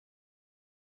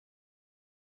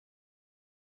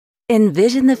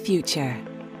Envision the future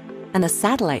and a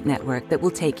satellite network that will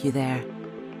take you there.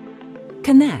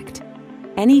 Connect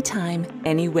anytime,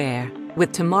 anywhere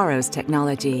with tomorrow's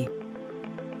technology.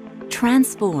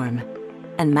 Transform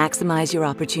and maximize your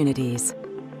opportunities.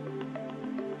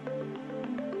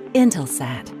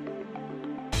 Intelsat.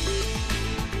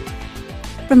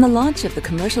 From the launch of the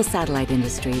commercial satellite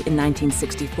industry in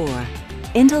 1964,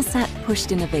 Intelsat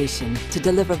pushed innovation to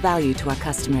deliver value to our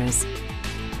customers,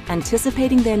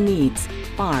 anticipating their needs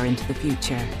far into the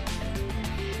future.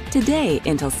 Today,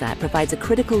 Intelsat provides a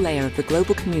critical layer of the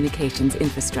global communications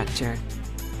infrastructure.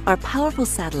 Our powerful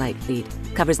satellite fleet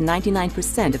covers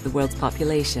 99% of the world's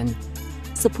population,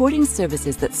 supporting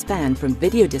services that span from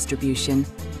video distribution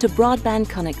to broadband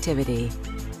connectivity.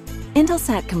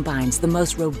 Intelsat combines the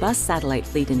most robust satellite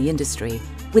fleet in the industry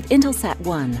with Intelsat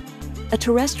One, a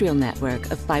terrestrial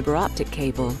network of fiber optic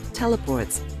cable,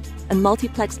 teleports, and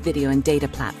multiplex video and data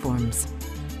platforms.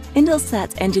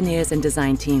 Intelsat's engineers and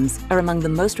design teams are among the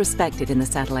most respected in the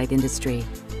satellite industry,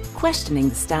 questioning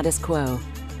the status quo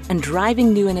and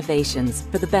driving new innovations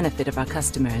for the benefit of our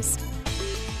customers.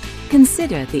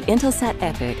 Consider the Intelsat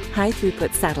Epic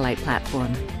high-throughput satellite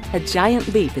platform, a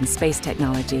giant leap in space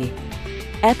technology.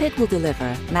 Epic will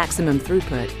deliver maximum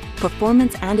throughput,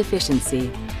 performance and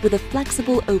efficiency with a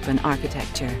flexible open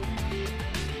architecture.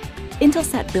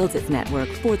 Intelsat builds its network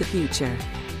for the future,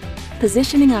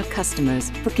 positioning our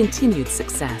customers for continued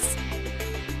success.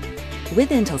 With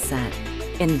Intelsat,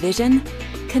 envision,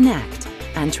 connect,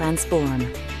 and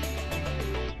transform.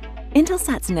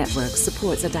 Intelsat's network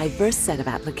supports a diverse set of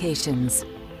applications.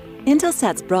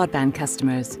 Intelsat's broadband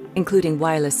customers, including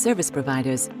wireless service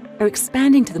providers, are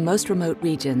expanding to the most remote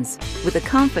regions with the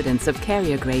confidence of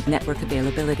carrier-grade network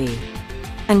availability.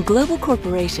 And global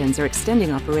corporations are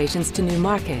extending operations to new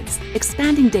markets,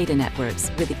 expanding data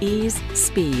networks with ease,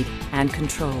 speed, and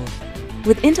control.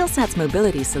 With Intelsat's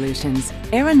mobility solutions,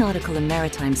 aeronautical and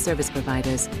maritime service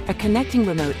providers are connecting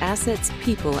remote assets,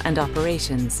 people, and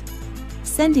operations,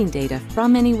 sending data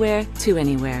from anywhere to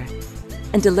anywhere,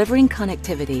 and delivering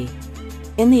connectivity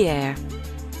in the air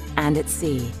and at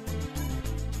sea.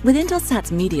 With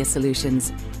Intelsat's media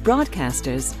solutions,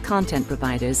 broadcasters, content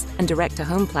providers, and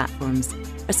direct-to-home platforms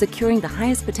are securing the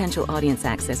highest potential audience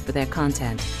access for their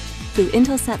content through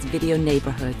Intelsat's video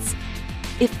neighborhoods,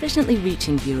 efficiently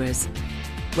reaching viewers,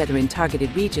 whether in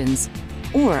targeted regions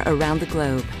or around the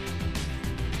globe.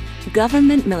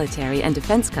 Government, military, and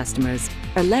defense customers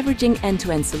are leveraging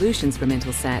end-to-end solutions from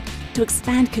Intelsat to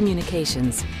expand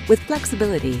communications with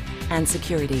flexibility and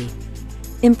security.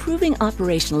 Improving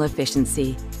operational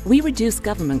efficiency, we reduce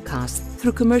government costs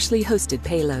through commercially hosted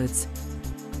payloads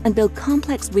and build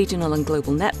complex regional and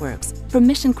global networks for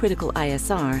mission-critical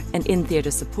ISR and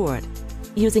in-theater support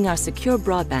using our secure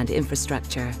broadband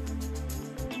infrastructure.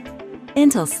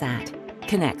 Intelsat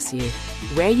connects you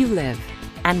where you live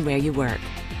and where you work,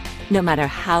 no matter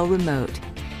how remote.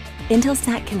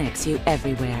 Intelsat connects you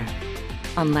everywhere,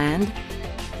 on land,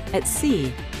 at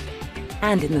sea,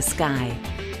 and in the sky.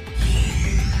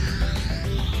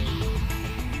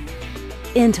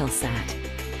 Intelsat.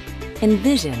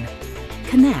 Envision,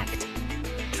 connect,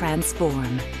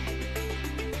 transform.